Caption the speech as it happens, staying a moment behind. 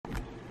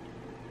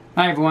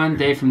Hi everyone,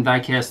 Dave from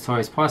Diecast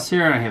Toys Plus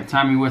here, and I have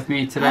Tommy with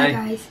me today.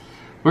 Hi guys.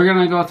 We're going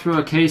to go through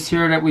a case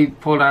here that we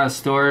pulled out of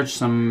storage,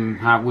 some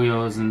Hot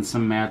Wheels and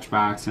some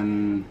Matchbox,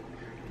 and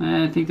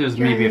I think there's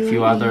maybe a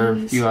few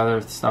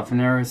other stuff in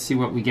there. Let's see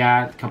what we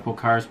got. A couple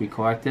cars we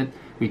collected,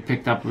 we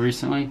picked up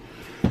recently.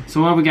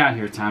 So what do we got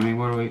here, Tommy?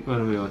 What are we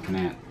looking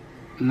at?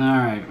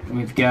 Alright,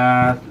 we've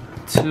got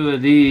two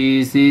of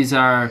these. These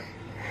are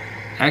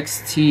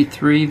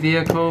XT3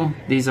 vehicle.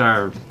 These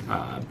are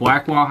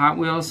Blackwall Hot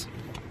Wheels.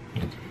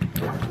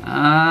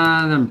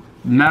 They're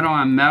metal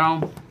on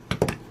metal,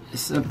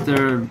 except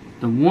the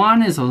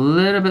one is a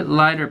little bit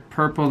lighter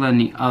purple than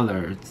the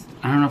other.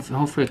 I don't know if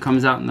hopefully it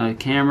comes out in the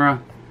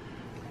camera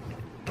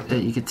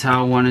that you can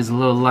tell one is a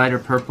little lighter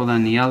purple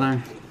than the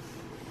other.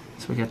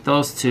 So we got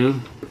those two.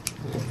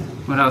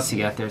 What else you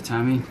got there,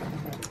 Tommy?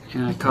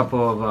 And a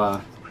couple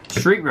of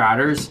Street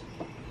Riders.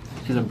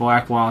 There's a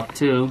Blackwall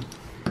too.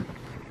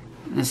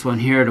 This one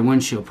here, the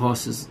windshield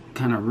post is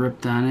kind of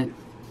ripped on it.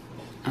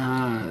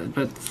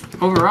 But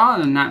overall,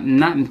 they're not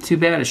in too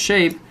bad a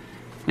shape.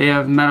 They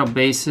have metal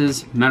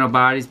bases, metal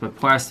bodies, but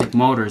plastic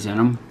motors in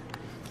them.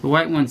 The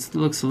white one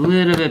looks a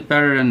little bit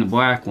better than the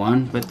black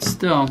one, but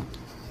still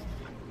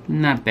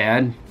not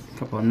bad. A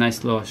couple of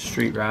nice little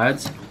street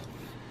rods.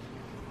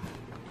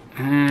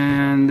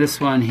 And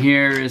this one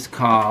here is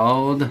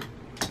called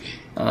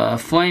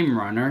Flame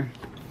Runner.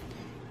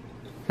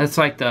 That's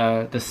like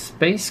the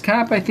Space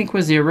Cop, I think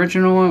was the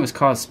original one. It was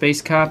called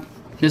Space Cop.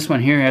 This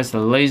one here has the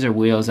laser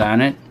wheels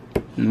on it.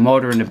 The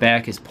motor in the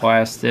back is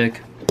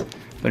plastic,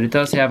 but it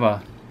does have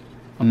a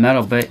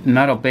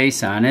metal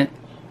base on it,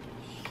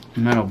 a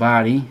metal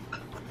body.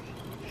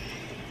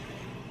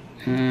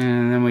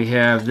 And then we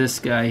have this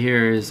guy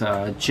here is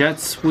Jet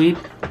Sweep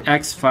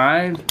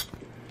X5.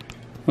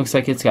 Looks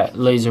like it's got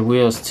laser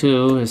wheels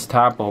too. His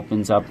top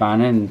opens up on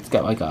it, and it's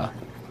got like a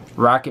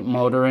rocket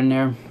motor in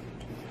there.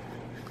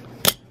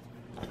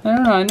 I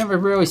don't know, I've never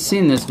really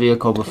seen this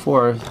vehicle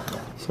before.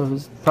 So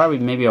it's probably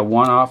maybe a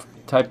one-off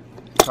type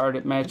car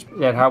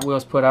that Hot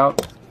Wheels put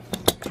out.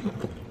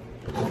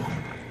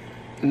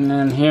 And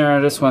then here,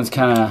 this one's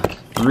kind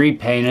of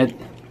repainted.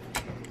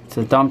 It's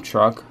a dump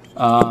truck.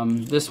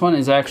 This one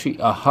is actually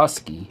a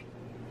Husky.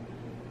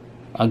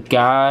 A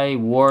Guy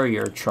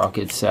Warrior truck,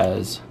 it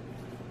says.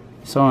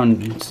 So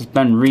it's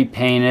been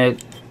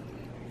repainted.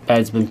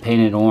 Bed's been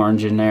painted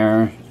orange in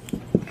there.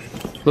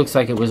 Looks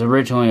like it was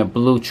originally a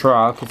blue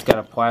truck. It's got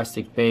a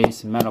plastic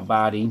base, a metal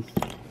body.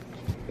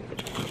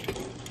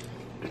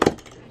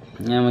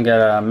 And then we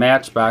got a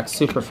Matchbox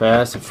super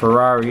fast, a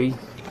Ferrari.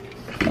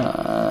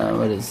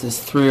 What is this?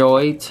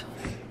 308.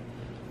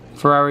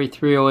 Ferrari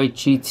 308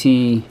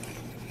 GT.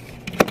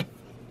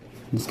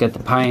 It's got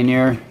the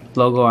Pioneer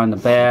logo on the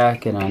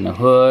back and on the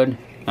hood,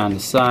 on the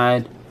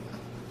side.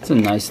 It's a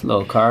nice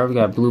little car. We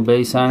got a blue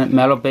base on it,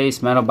 metal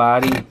base, metal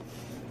body.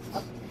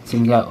 So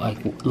we got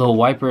like a little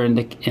wiper on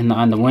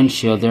the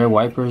windshield there.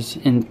 Wipers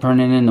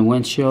printed in the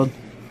windshield.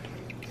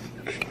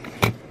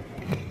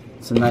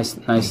 It's a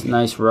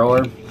nice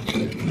rower.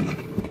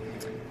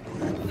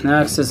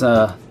 Next is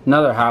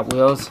another Hot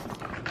Wheels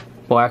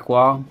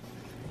Blackwall.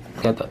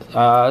 Got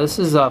the, this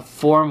is a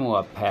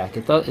Formula Pack.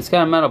 It's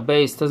got a metal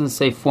base. Doesn't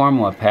say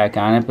Formula Pack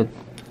on it, but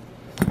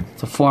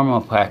it's a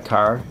Formula Pack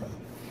car.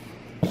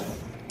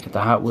 Got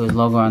the Hot Wheels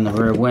logo on the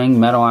rear wing,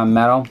 metal on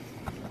metal.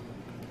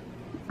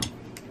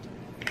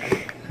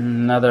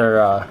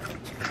 Another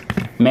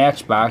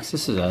Matchbox.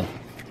 This is a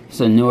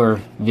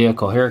newer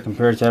vehicle here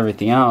compared to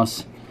everything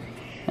else.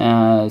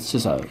 It's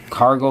just a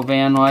cargo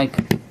van like.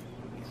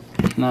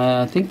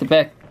 I think the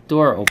back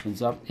door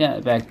opens up. Yeah,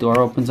 the back door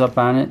opens up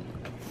on it.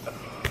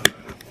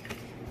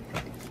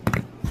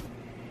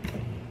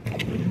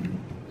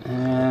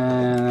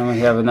 And then we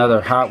have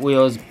another Hot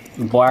Wheels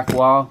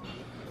Blackwall.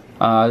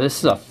 This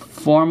is a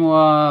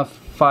Formula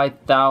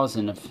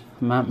 5000 if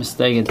I'm not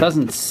mistaken. It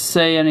doesn't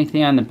say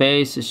anything on the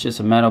base, it's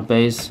just a metal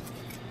base.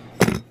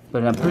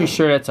 But I'm pretty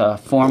sure that's a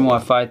Formula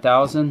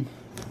 5000.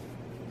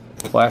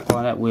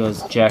 Blackwall, that wheel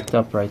is jacked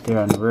up right there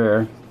on the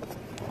rear.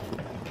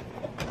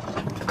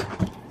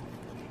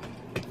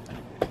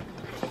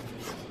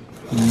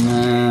 And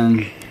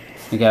then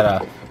we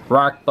got a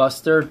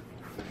Rockbuster.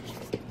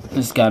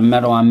 This got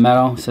metal on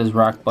metal. It says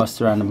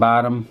Rockbuster on the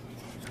bottom.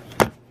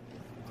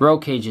 Roll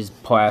cage is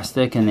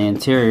plastic in the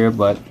interior,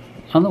 but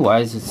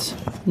otherwise it's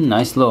a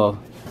nice little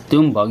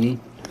dune buggy.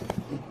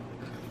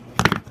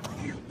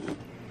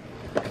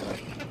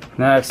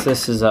 Next,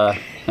 this is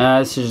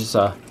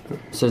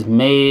it says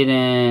made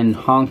in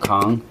Hong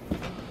Kong.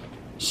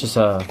 It's just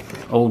a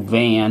old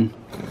van.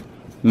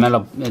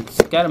 Metal. It's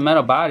got a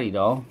metal body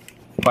though.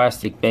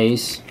 Plastic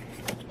base.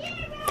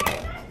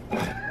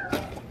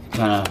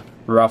 Kind of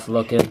rough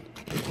looking.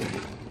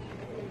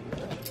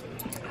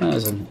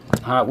 There's a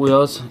Hot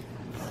Wheels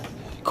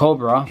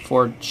Cobra,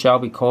 Ford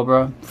Shelby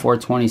Cobra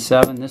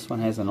 427. This one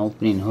has an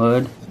opening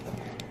hood.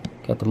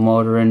 Got the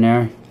motor in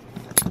there.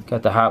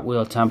 Got the Hot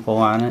Wheel tempo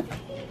on it.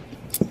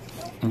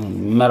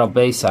 And metal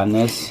base on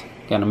this.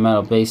 Got a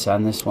metal base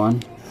on this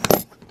one.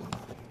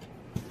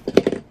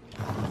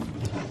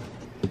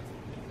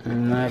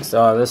 And Next,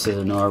 oh, this is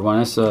a newer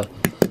one. It's the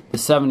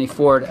 70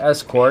 Ford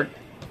Escort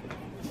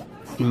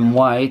in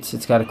white.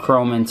 It's got a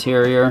chrome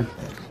interior,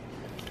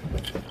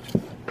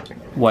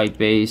 white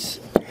base,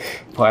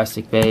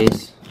 plastic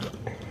base.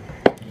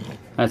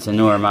 That's a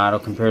newer model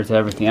compared to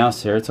everything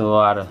else here. It's a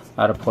lot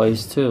out of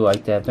place too,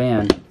 like that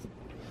van.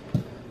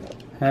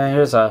 And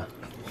here's an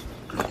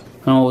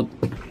old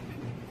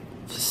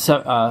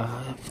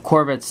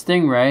Corvette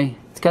Stingray.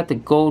 It's got the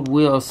gold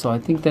wheels, so I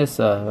think that's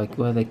like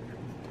what they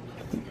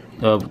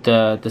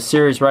the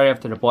series right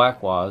after the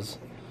black was.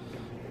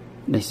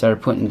 They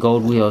started putting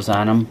gold wheels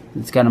on them.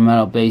 It's got a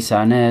metal base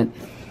on it,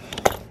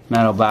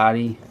 metal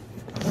body.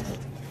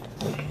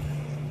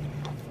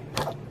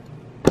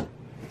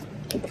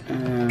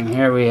 And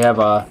here we have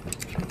a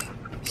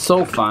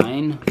So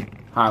Fine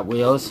Hot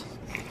Wheels.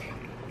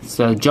 It's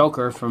a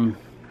Joker from,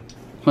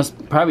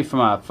 probably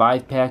from a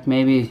 5-pack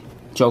maybe.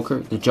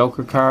 The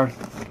Joker car.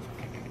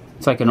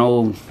 It's like an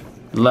old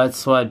lead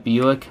sled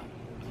Buick,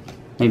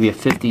 maybe a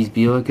 50s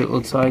Buick it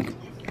looks like.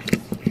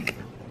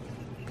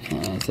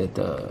 And it's at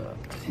the,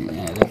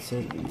 yeah, that's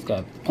it. It's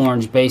got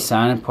orange base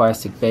on it,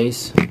 plastic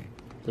base.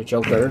 The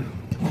Joker.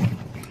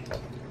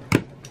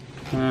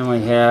 And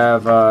we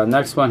have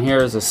next one here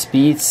is a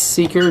Speed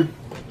Seeker.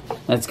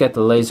 That's got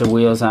the laser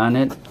wheels on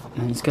it,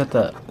 and it's got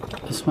the.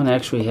 This one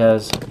actually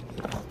has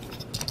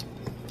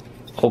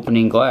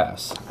opening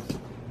glass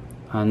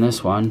on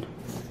this one.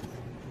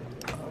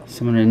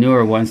 Some of the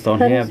newer ones don't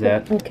have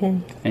that. Okay.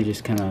 They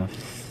just kind of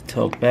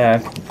tilt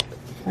back.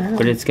 Wow.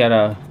 But it's got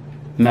a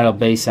metal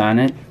base on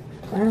it.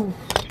 Wow.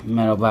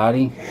 Metal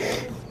body.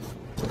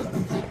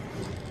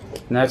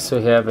 Next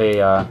we have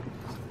a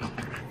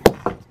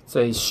it's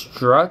a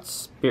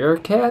Struts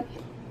Bearcat.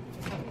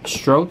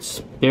 Struts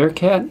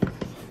Bearcat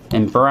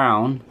in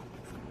brown.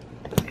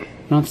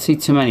 I don't see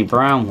too many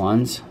brown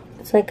ones.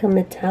 It's like a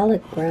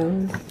metallic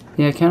brown.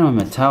 Yeah, kind of a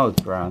metallic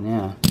brown,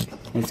 yeah.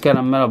 It's got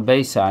a metal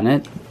base on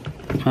it.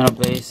 Metal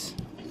base,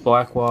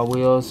 black wall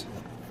wheels.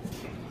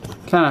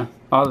 Kind of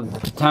all the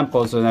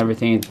tempos and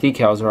everything, the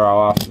decals are all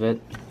off of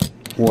it.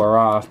 Wore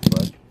off,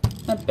 but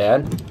not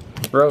bad.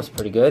 Rows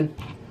pretty good.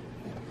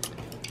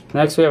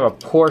 Next we have a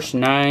Porsche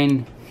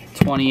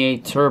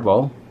 928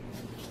 Turbo.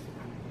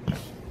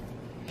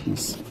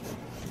 This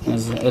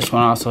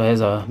one also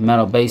has a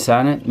metal base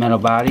on it, metal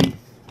body.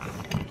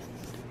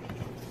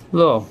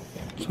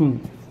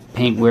 Some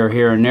paint wear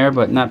here and there,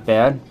 but not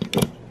bad.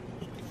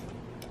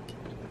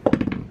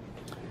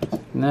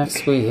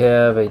 Next we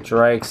have a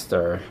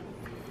dragster.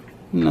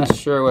 I'm not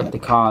sure what they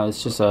call it.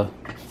 It's just a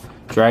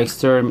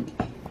dragster,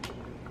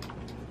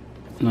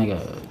 like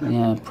a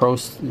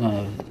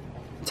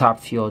top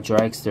fuel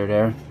dragster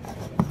there.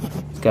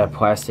 It's got a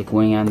plastic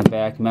wing on the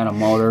back, metal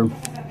motor,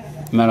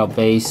 metal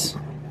base,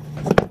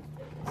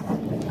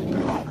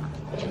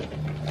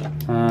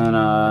 and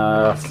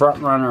a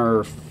front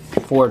runner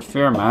Ford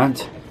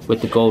Fairmont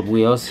with the gold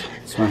wheels.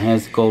 This one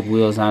has gold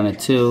wheels on it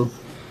too.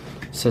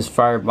 It says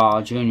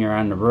Fireball Jr.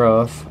 on the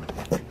roof.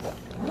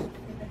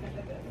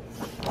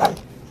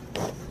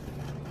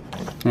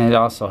 And it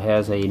also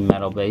has a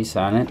metal base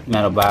on it,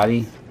 metal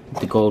body with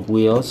the gold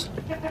wheels.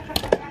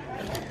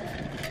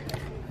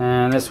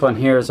 And this one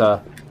here is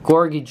a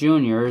Gorgie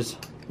Jr.'s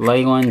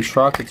Leyland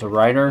truck. It's a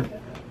Ryder.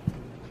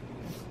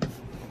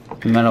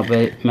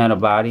 Metal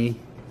body.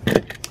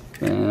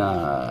 And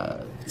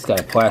it's got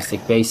a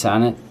plastic base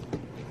on it.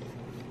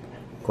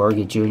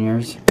 Gorgie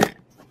Jr.'s.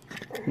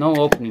 No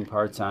opening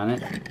parts on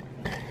it.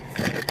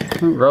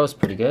 Rows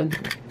pretty good.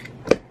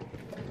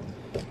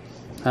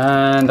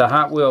 And the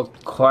Hot Wheel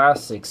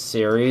Classic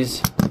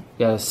series.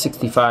 Got a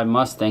 65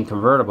 Mustang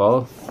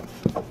convertible.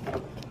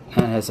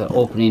 And it has an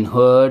opening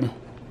hood.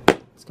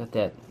 It's got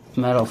that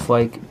metal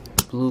flake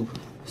blue,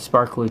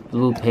 sparkly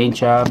blue paint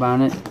job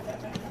on it.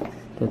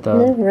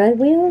 Red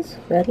wheels?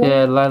 Red line?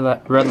 Yeah,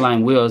 red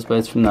line wheels, but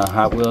it's from the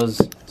Hot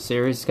Wheels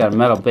series. It's got a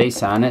metal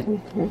base on it.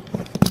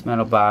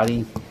 Metal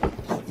body.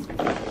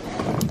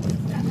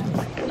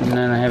 And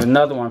then I have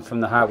another one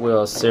from the Hot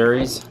Wheels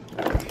series.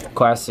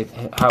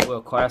 Hot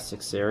Wheel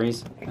Classic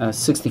series.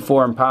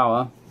 64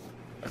 Impala.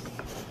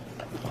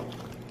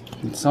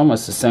 It's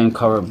almost the same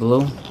color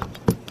blue.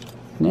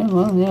 Yeah,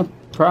 well, yeah,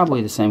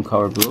 probably the same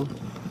color blue.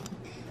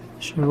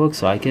 Sure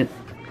looks like it.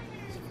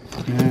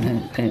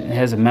 And it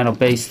has a metal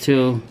base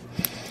too.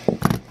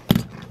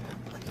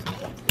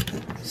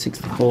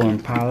 64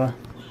 Impala.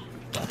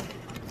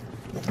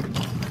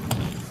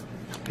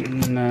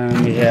 And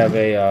then we have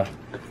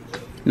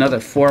another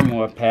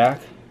formula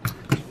pack.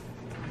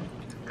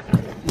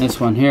 This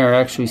one here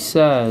actually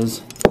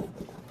says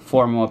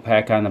formula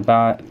pack on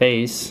the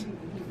base.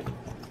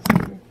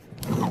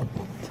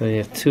 So you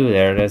have two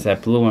there. There's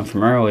that blue one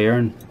from earlier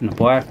and the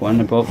black one.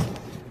 They both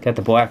got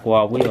the black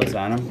wall wheels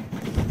on them.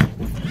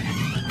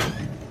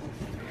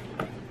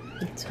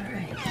 That's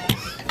alright.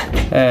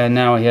 And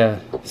now we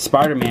have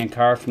Spider-Man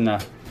car from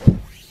the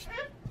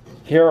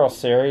Hero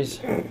series.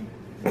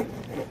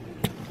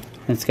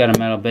 It's got a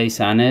metal base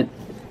on it.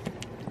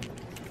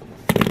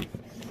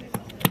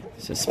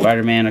 It's a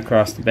Spider-Man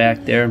across the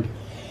back there.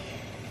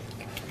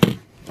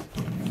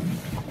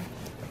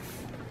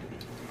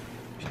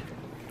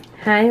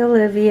 Hi,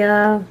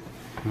 Olivia.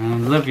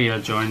 And Olivia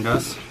joined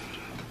us.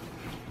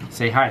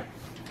 Say hi.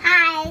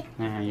 Hi.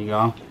 There you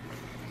go.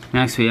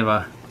 Next we have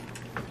a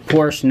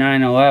Porsche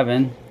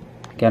 911.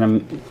 Got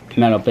a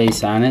metal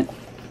base on it.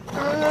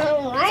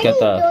 It's got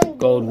the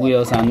gold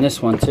wheels on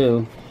this one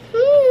too.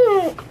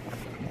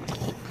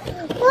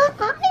 What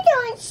are you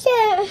doing,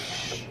 sir?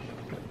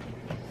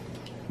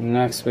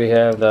 Next we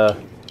have the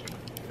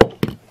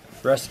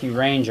Rescue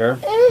Ranger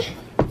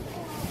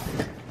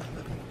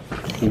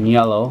in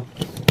yellow.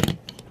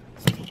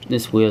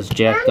 This wheel's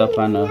jacked up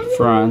on the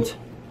front.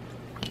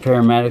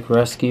 Paramedic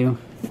rescue.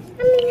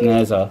 And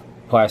there's a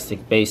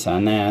plastic base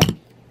on that.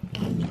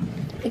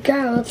 The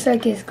guy looks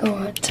like he's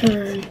going to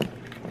turn.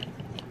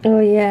 Oh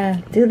yeah,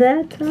 do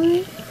that,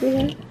 Tommy. Do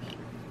that.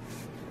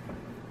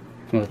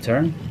 Will it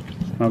turn?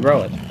 I'll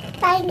roll it.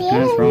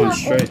 It's rolling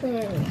straight.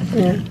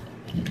 Yeah.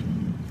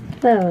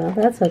 Oh well,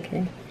 that's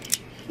okay.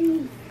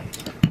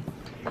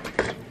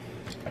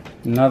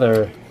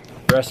 Another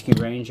Rescue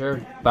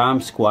Ranger Bomb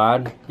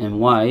Squad in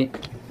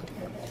white.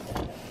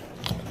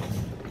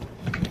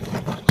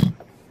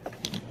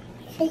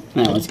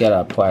 That one's got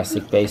a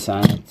plastic base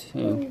on it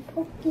too.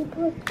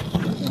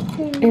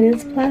 It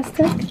is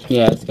plastic?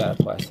 Yeah, it's got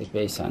a plastic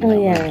base on it.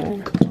 Oh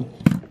yeah.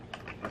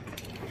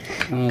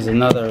 And there's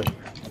another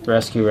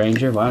Rescue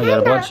Ranger. Wow, we got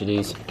a bunch of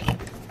these.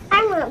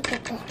 I'm going to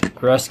put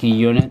it. Rescue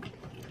Unit.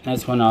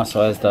 This one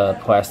also has the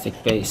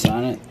plastic base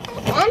on it.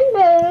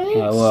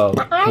 Well,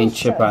 paint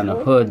chip on the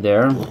hood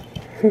there.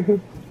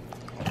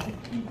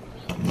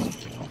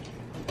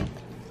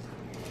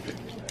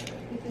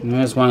 And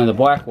there's one of the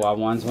Blackwall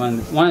ones, one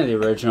of the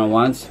original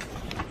ones.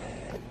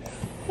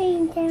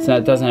 So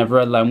it doesn't have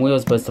red line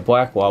wheels, but it's the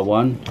Blackwall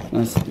one.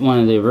 That's one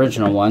of the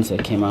original ones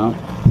that came out.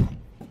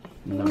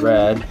 In the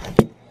red.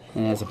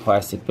 And it has a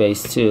plastic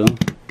base too.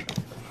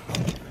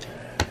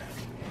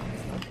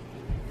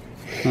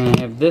 And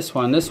I have this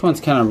one. This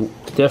one's kind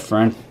of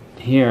different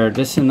here.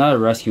 This is another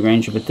Rescue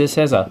Ranger, but this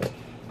has a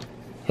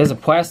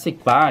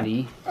plastic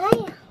body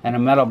and a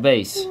metal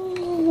base.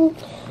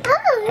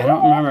 I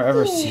don't remember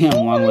ever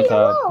seeing one with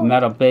a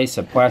metal base,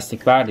 a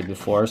plastic body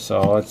before,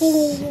 so it's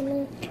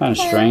kind of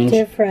strange.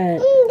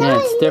 Different. Yeah,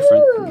 it's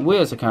different. The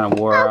wheels are kind of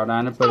wore out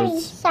on it, but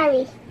it's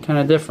kind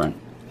of different.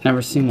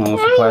 Never seen one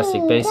with a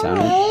plastic base on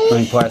it. I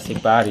mean,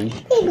 plastic body.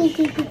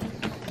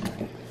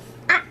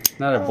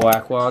 Another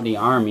Blackwall, the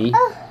Army.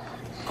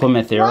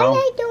 Plymouth Arrow.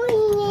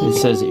 It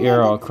says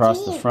Arrow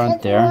across the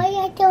front there.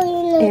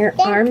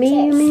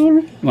 Army, you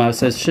mean? Well,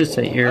 it should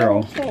say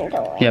Arrow.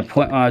 Yeah,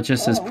 it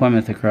just says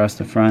Plymouth across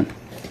the front.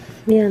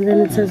 Yeah, and then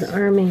it says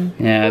Army.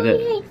 Yeah,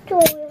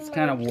 it's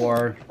kind of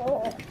wore.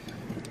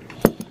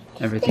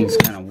 Everything's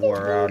kind of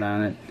wore out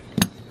on it.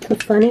 The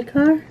funny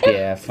car?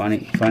 Yeah,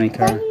 funny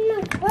car.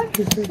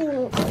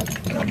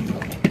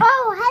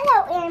 Oh,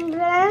 hello,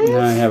 ambulance. Now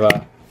I have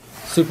a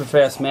super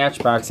fast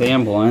Matchbox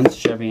ambulance,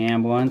 Chevy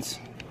ambulance.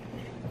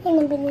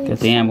 Got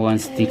the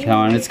ambulance decal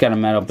on it. It's got a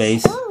metal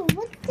base. Oh,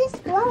 what's this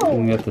glow?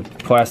 And we got the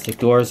plastic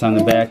doors on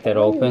the back that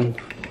open.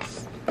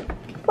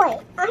 Wait,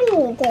 I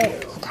need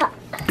this top.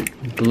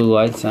 Blue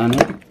lights on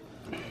it.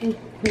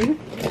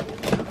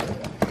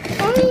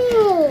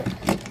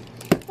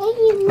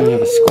 We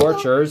have a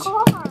Scorchers.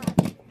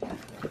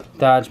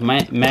 Dodge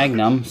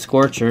Magnum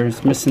Scorcher.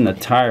 It's missing the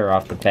tire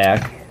off the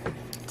back.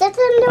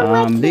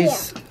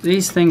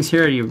 These things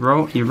here, you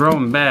roll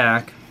them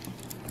back,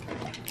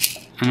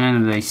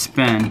 and then they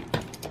spin.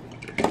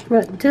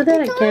 Do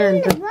that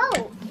again.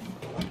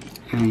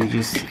 And you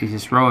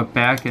just roll it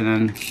back, and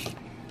then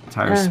the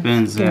tire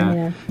spins.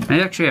 Yeah.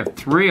 They actually have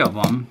 3 of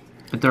them,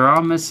 but they're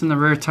all missing the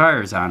rear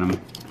tires on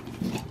them.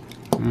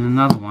 And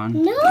another one.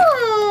 No.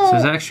 So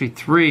there's actually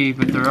 3,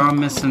 but they're all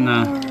missing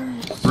the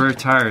rear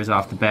tires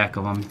off the back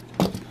of them.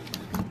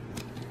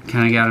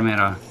 Kind of got them at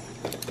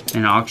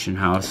an auction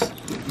house.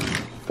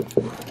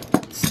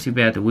 It's too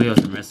bad the wheels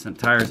are missing.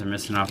 Tires are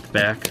missing off the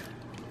back.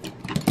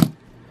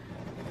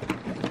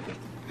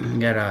 We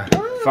got a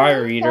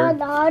fire eater.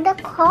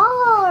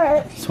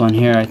 This one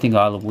here, I think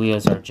all the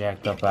wheels are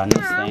jacked up on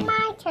this thing.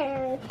 My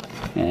turn.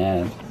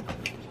 And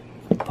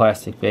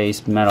plastic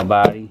base, metal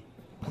body.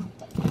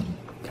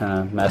 Kind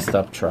of messed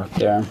up truck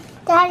there.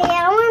 Daddy,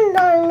 I want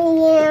to learn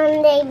me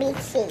on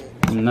ABC.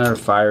 Another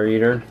fire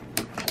eater.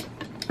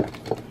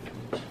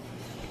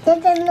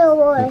 There's no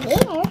more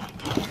here.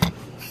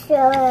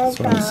 This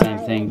one's the same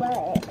thing.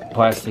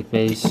 Plastic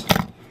base. A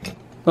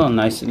little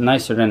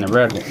nicer than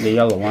the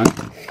yellow one.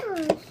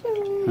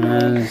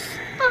 And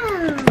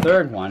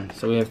third one.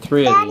 So we have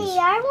 3 of Daddy, these.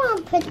 I want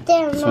to put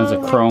them. This one's a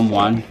chrome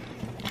one.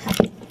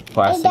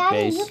 Plastic Daddy,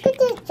 base. look at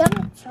this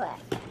dump truck.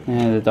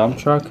 And the dump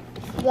truck.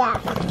 Yeah.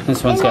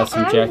 This one's got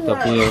some jacked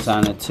up wheels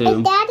on it too.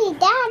 Hey, Daddy,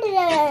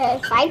 the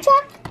fire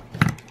truck?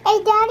 Hey,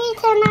 Daddy,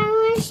 can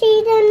I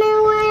see the new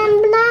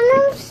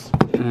bananas?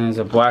 And there's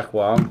a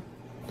Blackwall.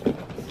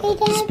 Hey,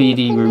 Daddy,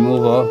 Speedy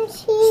removal.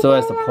 Still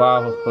has the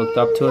plow hooked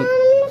up to it.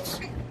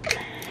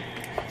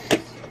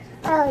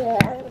 Oh,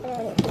 yeah.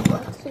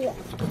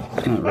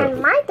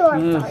 And my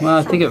door's Well,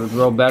 I think it would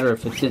roll better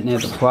if it didn't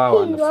have the plow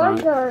on the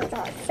front.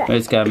 But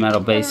it's got a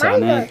metal base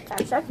on it.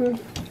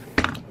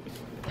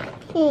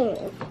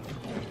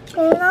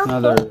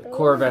 Another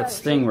Corvette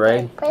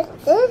Stingray.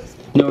 What's this?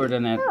 Newer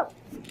than that.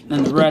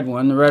 And the red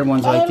one. The red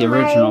one's like the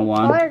original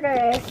one.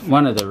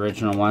 One of the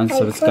original ones.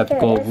 So it's got the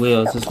gold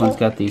wheels. This one's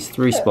got these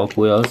 3-spoke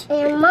wheels.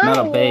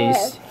 Metal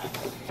base.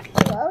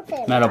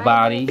 Metal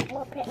body.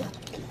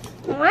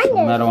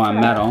 Metal on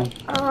metal.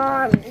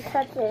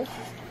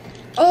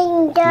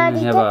 And Daddy,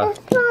 have a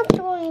that's not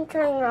doing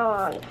turn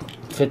on.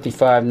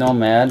 55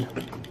 Nomad.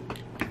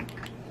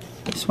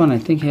 This one I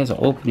think has an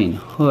opening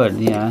hood.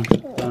 Yeah,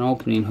 an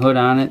opening hood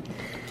on it.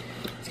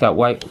 It's got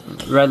white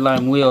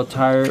redline wheels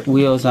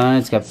on it.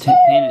 It's got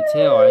painted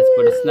taillights,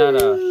 but it's not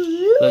a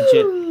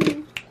legit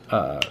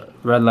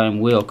redline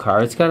wheel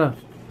car. It's got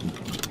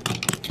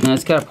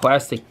a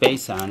plastic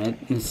base on it.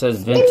 And it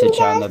says vintage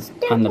on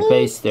the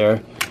base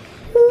there.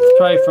 It's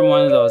probably from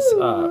one of those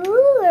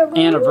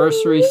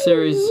anniversary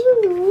series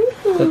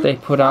that they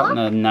put out in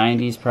the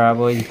 90s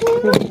probably.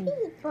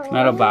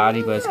 Metal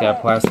body, but it's got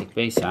a plastic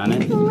base on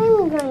it.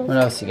 What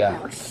else you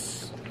got?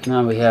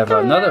 Now we have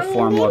another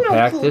formula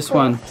pack. This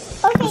formula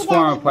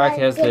pack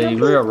has the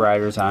rear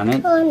riders on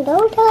it.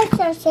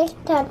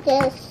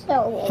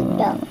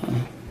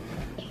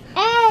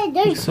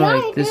 Looks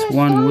like this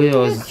one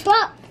wheel has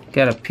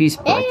got a piece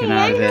broken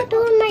out of it.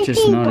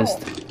 Just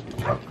noticed.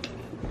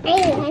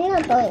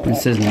 It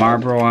says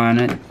Marlboro on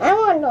it.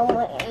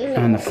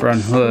 On the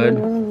front hood.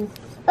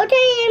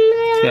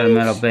 It's got a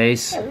metal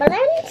base.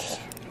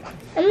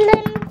 And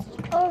then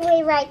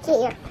over right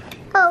here.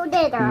 And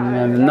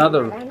then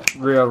another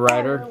rear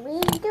rider.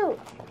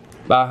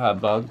 Baja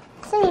Bug.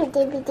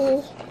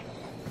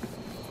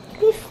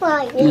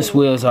 This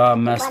wheel's all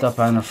messed up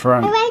on the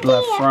front,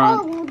 left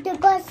front. Oh, the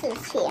bus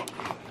is here.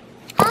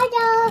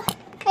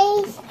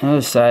 The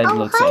other side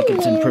looks like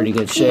it's in pretty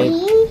good shape.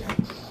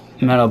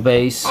 Metal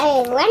base.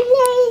 And one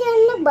is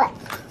on the bus.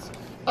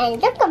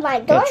 And look at my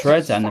door. Got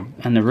treads on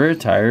the rear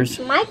tires.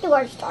 My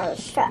doors are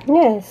shut.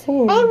 Yes.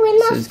 Yeah,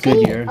 This is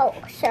Goodyear. Oh,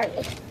 sorry.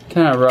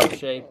 Kind of rough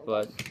shape,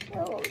 but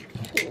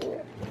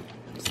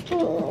it's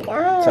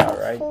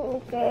alright.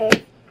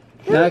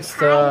 Next,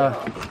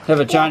 have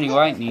a Johnny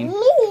Lightning.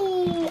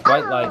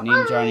 White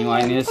Lightning, Johnny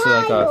Lightning. This is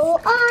like a...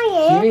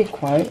 Can you be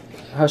quiet?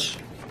 Hush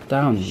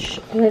down.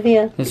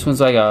 Olivia. This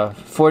one's like a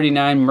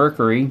 49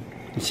 Mercury.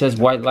 It says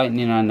White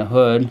Lightning on the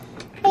hood.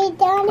 On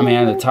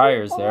the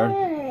tires there.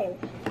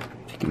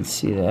 If you can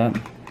see that.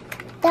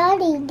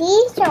 Daddy,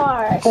 these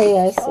are... Oh,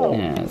 yeah, I see.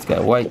 Yeah, it's got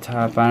a white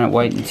top on it,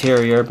 white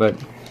interior, but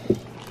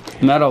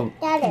metal,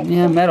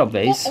 metal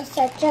base. It's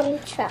a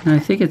jump truck. And I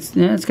think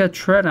it's got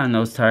tread on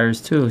those tires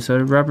too, so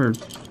they're rubber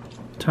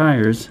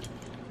tires.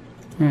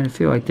 Yeah, I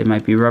feel like they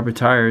might be rubber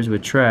tires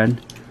with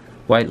tread.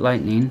 White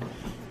Lightning.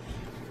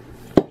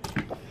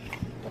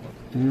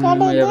 And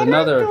we have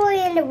another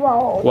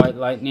White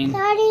Lightning.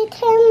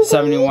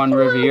 71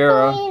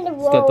 Riviera.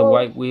 It's got the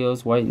white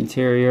wheels, white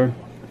interior,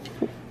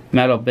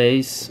 metal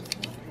base.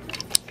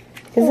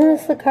 Isn't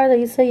this the car that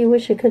you say you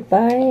wish you could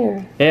buy?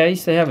 Or? Yeah, I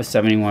used to have a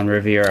 71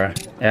 Riviera,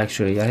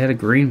 actually. I had a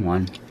green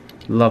one.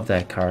 Love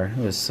that car.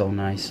 It was so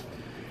nice.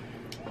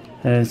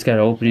 And it's got an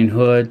opening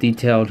hood,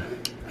 detailed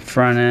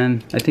front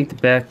end. I think the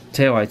back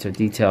taillights are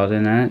detailed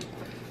in that.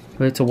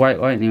 But it's a White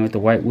Lightning with the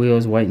white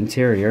wheels, white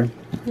interior.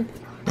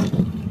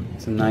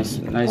 It's a nice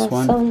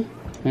one.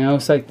 And it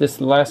looks like this is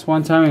the last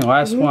one, Tommy.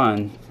 Last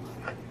one.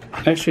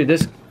 Actually,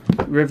 this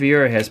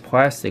Riviera has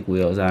plastic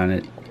wheels on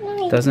it.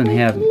 Doesn't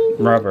have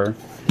rubber.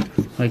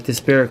 Like this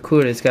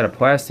Barracuda, it's got a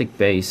plastic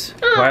base,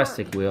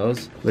 plastic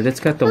wheels, but it's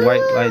got the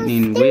White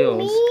Lightning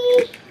wheels.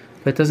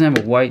 But it doesn't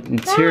have a white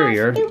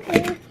interior.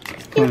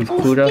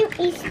 Cuda.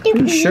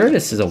 I'm sure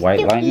this is a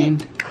White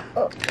Lightning.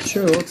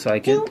 Sure looks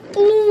like it.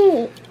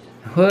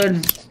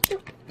 Hood.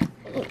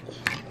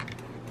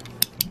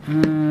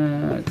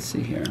 Let's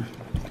see here.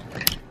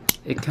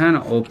 It kind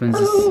of opens.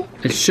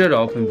 It should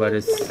open, but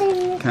it's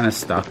kind of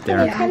stuck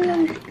there.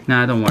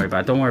 Nah, don't worry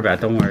about it. Don't worry about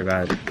it. Don't worry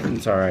about it.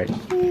 It's alright.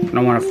 I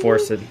don't want to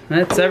force it.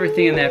 That's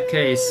everything in that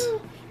case.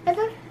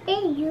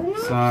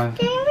 So,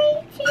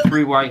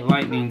 3 White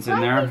Lightnings in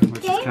there,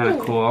 which is kind of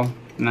cool.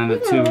 And then the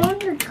 2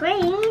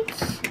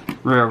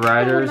 rear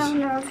riders.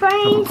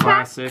 Couple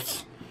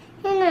classics.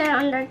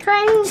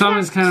 Some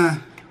is kind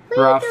of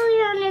rough.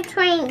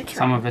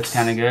 Some of it's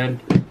kind of good.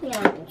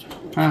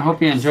 I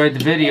hope you enjoyed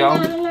the video.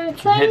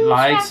 Hit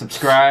like,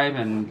 subscribe,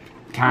 and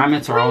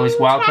comments are always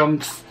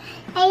welcomed.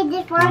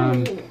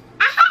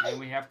 And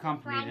we have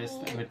company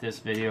with this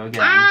video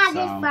again. So.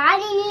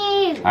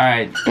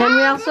 Alright. And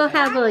we also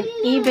have an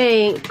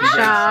eBay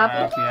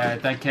shop. Yeah,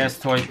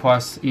 Diecast Toy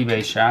Plus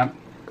eBay shop.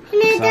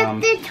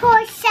 The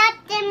toy shop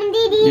in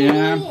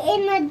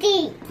the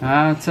deep.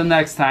 Until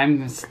next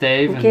time, it's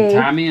Dave and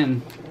Tommy,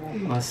 and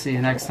we'll see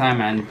you next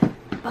time on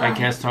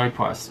Diecast Toy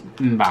Plus.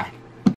 Bye.